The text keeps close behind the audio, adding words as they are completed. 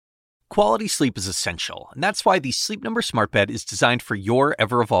Quality sleep is essential, and that's why the Sleep Number Smart Bed is designed for your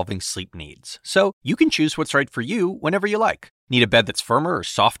ever-evolving sleep needs. So you can choose what's right for you whenever you like. Need a bed that's firmer or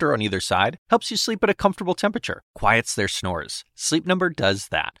softer on either side? Helps you sleep at a comfortable temperature. Quiets their snores. Sleep Number does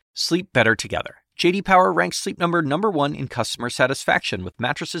that. Sleep better together. J.D. Power ranks Sleep Number #1 in customer satisfaction with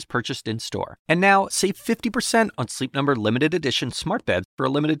mattresses purchased in-store. And now, save 50% on Sleep Number limited edition smart beds for a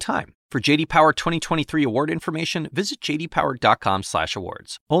limited time. For J.D. Power 2023 award information, visit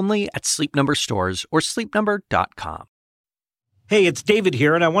jdpower.com/awards. Only at Sleep Number stores or sleepnumber.com. Hey, it's David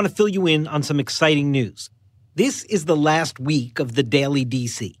here, and I want to fill you in on some exciting news. This is the last week of the Daily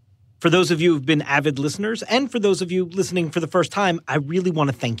DC. For those of you who've been avid listeners, and for those of you listening for the first time, I really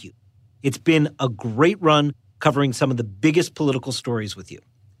want to thank you. It's been a great run covering some of the biggest political stories with you.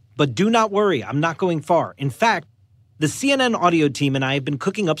 But do not worry, I'm not going far. In fact, the CNN audio team and I have been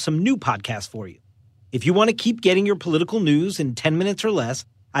cooking up some new podcasts for you. If you want to keep getting your political news in 10 minutes or less,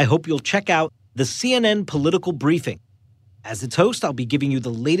 I hope you'll check out the CNN Political Briefing. As its host, I'll be giving you the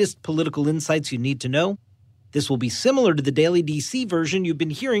latest political insights you need to know. This will be similar to the Daily DC version you've been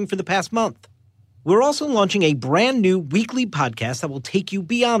hearing for the past month. We're also launching a brand new weekly podcast that will take you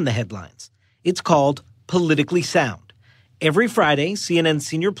beyond the headlines. It's called Politically Sound. Every Friday, CNN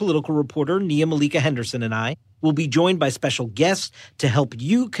senior political reporter Nia Malika Henderson and I will be joined by special guests to help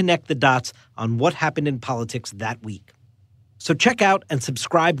you connect the dots on what happened in politics that week. So check out and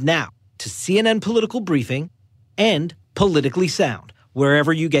subscribe now to CNN Political Briefing and Politically Sound,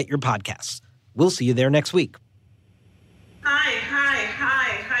 wherever you get your podcasts. We'll see you there next week. Hi.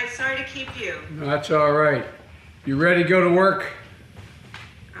 Sorry to keep you. No, that's all right. You ready to go to work?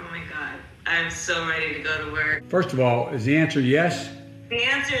 Oh my God. I'm so ready to go to work. First of all, is the answer yes? The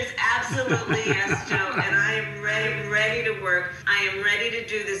answer is absolutely yes, Joe. And I am ready to work. I am ready to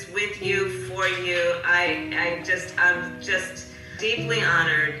do this with you, for you. I'm just deeply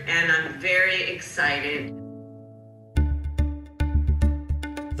honored, and I'm very excited.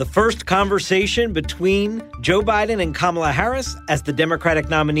 The first conversation between Joe Biden and Kamala Harris as the Democratic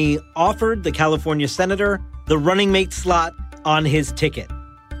nominee offered the California senator the running mate slot on his ticket.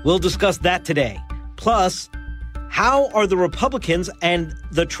 We'll discuss that today. Plus, how are the Republicans and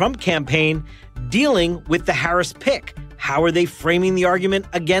the Trump campaign dealing with the Harris pick? How are they framing the argument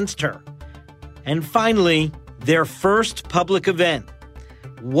against her? And finally, their first public event.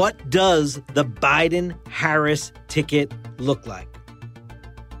 What does the Biden-Harris ticket look like?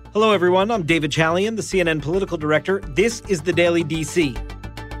 Hello, everyone. I'm David Chalian, the CNN political director. This is the Daily DC.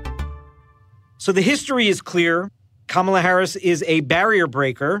 So the history is clear. Kamala Harris is a barrier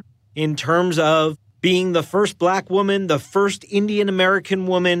breaker in terms of being the first Black woman, the first Indian American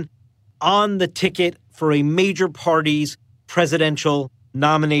woman on the ticket for a major party's presidential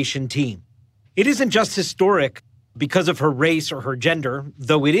nomination team. It isn't just historic because of her race or her gender,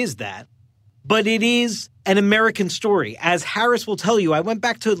 though it is that. But it is an American story. As Harris will tell you, I went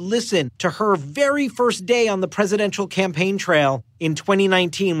back to listen to her very first day on the presidential campaign trail in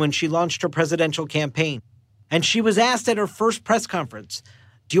 2019 when she launched her presidential campaign. And she was asked at her first press conference,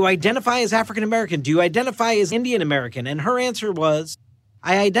 do you identify as African American? Do you identify as Indian American? And her answer was,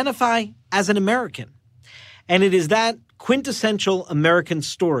 I identify as an American. And it is that quintessential American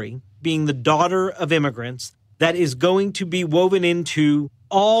story, being the daughter of immigrants, that is going to be woven into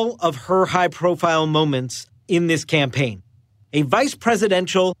all of her high-profile moments in this campaign. A vice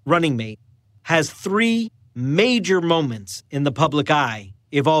presidential running mate has 3 major moments in the public eye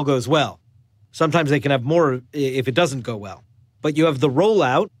if all goes well. Sometimes they can have more if it doesn't go well. But you have the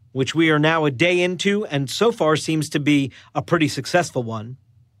rollout, which we are now a day into, and so far seems to be a pretty successful one.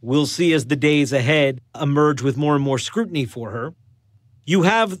 We'll see as the days ahead emerge with more and more scrutiny for her. You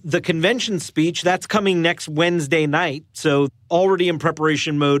have the convention speech that's coming next Wednesday night, so already in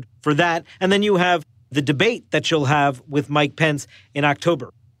preparation mode for that. And then you have the debate that she'll have with Mike Pence in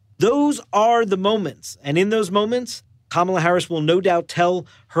October. Those are the moments. And in those moments, Kamala Harris will no doubt tell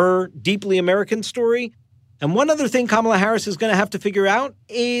her deeply American story. And one other thing Kamala Harris is going to have to figure out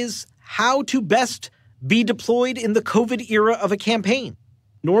is how to best be deployed in the COVID era of a campaign.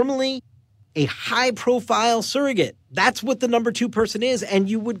 Normally, a high-profile surrogate. That's what the number 2 person is, and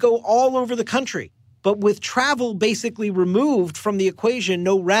you would go all over the country. But with travel basically removed from the equation,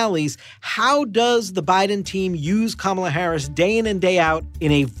 no rallies, how does the Biden team use Kamala Harris day in and day out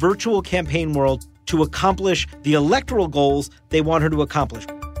in a virtual campaign world to accomplish the electoral goals they want her to accomplish?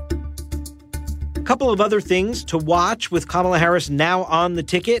 A couple of other things to watch with Kamala Harris now on the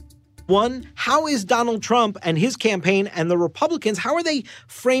ticket. One, how is Donald Trump and his campaign and the Republicans, how are they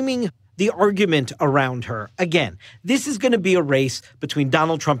framing the argument around her? Again, this is going to be a race between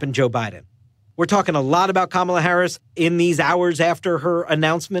Donald Trump and Joe Biden. We're talking a lot about Kamala Harris in these hours after her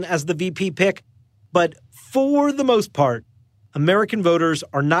announcement as the VP pick. But for the most part, American voters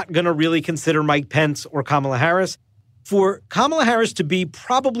are not going to really consider Mike Pence or Kamala Harris. For Kamala Harris to be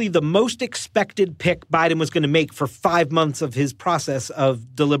probably the most expected pick Biden was going to make for 5 months of his process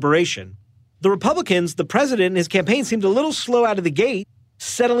of deliberation, the Republicans, the president, and his campaign seemed a little slow out of the gate,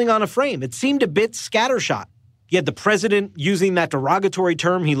 settling on a frame. It seemed a bit scattershot. You had the president using that derogatory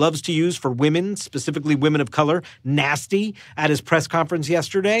term he loves to use for women, specifically women of color, nasty, at his press conference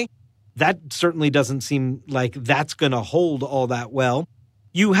yesterday. That certainly doesn't seem like that's going to hold all that well.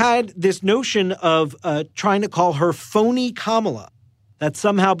 You had this notion of trying to call her phony Kamala, that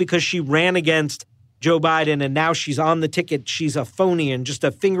somehow because she ran against Joe Biden and now she's on the ticket, she's a phony and just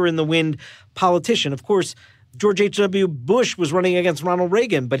a finger-in-the-wind politician. Of course, George H.W. Bush was running against Ronald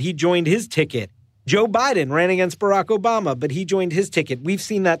Reagan, but he joined his ticket. Joe Biden ran against Barack Obama, but he joined his ticket. We've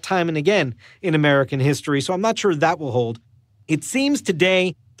seen that time and again in American history, so I'm not sure that will hold. It seems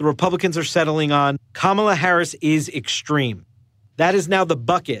today the Republicans are settling on Kamala Harris is extreme. That is now the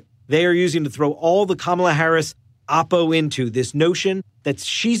bucket they are using to throw all the Kamala Harris oppo into, this notion that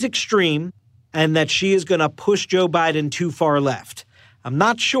she's extreme and that she is going to push Joe Biden too far left. I'm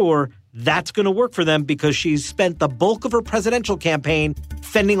not sure that's going to work for them because she's spent the bulk of her presidential campaign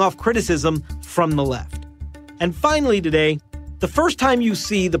fending off criticism from the left. And finally today, the first time you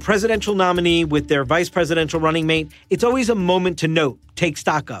see the presidential nominee with their vice presidential running mate, it's always a moment to note, take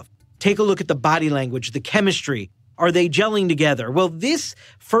stock of. Take a look at the body language, the chemistry. Are they gelling together? Well, this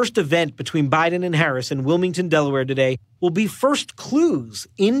first event between Biden and Harris in Wilmington, Delaware today will be first clues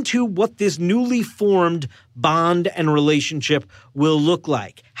into what this newly formed bond and relationship will look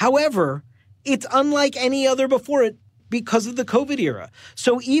like. However, it's unlike any other before it because of the COVID era.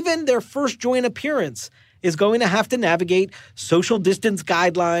 So even their first joint appearance is going to have to navigate social distance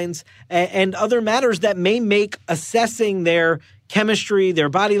guidelines and other matters that may make assessing their chemistry, their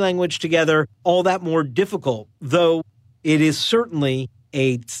body language together, all that more difficult, though it is certainly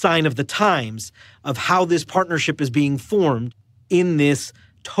a sign of the times of how this partnership is being formed in this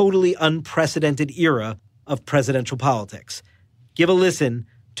totally unprecedented era of presidential politics. Give a listen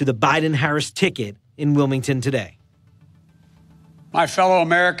to the Biden-Harris ticket in Wilmington today. My fellow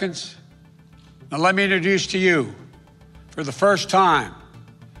Americans, now let me introduce to you, for the first time,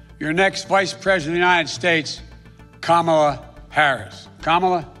 your next Vice President of the United States, Kamala Harris.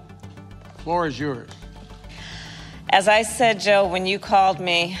 Kamala, the floor is yours. As I said, Joe, when you called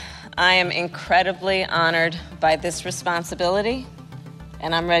me, I am incredibly honored by this responsibility,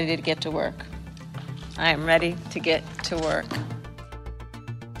 and I'm ready to get to work. I am ready to get to work.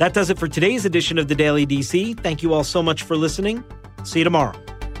 That does it for today's edition of the Daily DC. Thank you all so much for listening. See you tomorrow.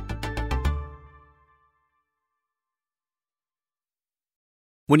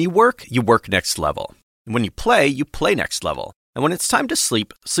 When you work next level. And when you play next level. And when it's time to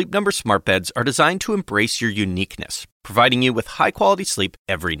sleep, Sleep Number smart beds are designed to embrace your uniqueness, providing you with high-quality sleep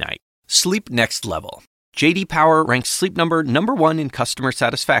every night. Sleep next level. J.D. Power ranks Sleep Number #1 in customer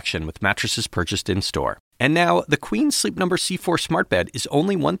satisfaction with mattresses purchased in-store. And now, the Queen Sleep Number C4 smart bed is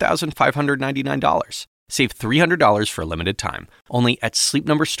only $1,599. Save $300 for a limited time, only at Sleep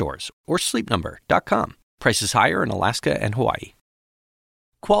Number stores or sleepnumber.com. Prices higher in Alaska and Hawaii.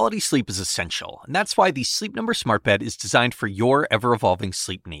 Quality sleep is essential, and that's why the Sleep Number smart bed is designed for your ever-evolving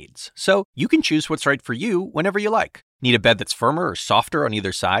sleep needs. So you can choose what's right for you whenever you like. Need a bed that's firmer or softer on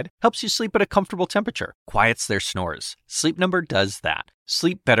either side? Helps you sleep at a comfortable temperature. Quiets their snores. Sleep Number does that.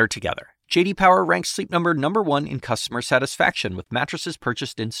 Sleep better together. J.D. Power ranks Sleep Number #1 in customer satisfaction with mattresses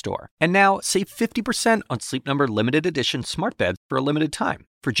purchased in-store. And now, save 50% on Sleep Number limited edition smart beds for a limited time.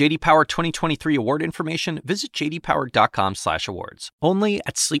 For J.D. Power 2023 award information, visit jdpower.com/awards. Only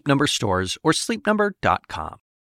at Sleep Number stores or sleepnumber.com.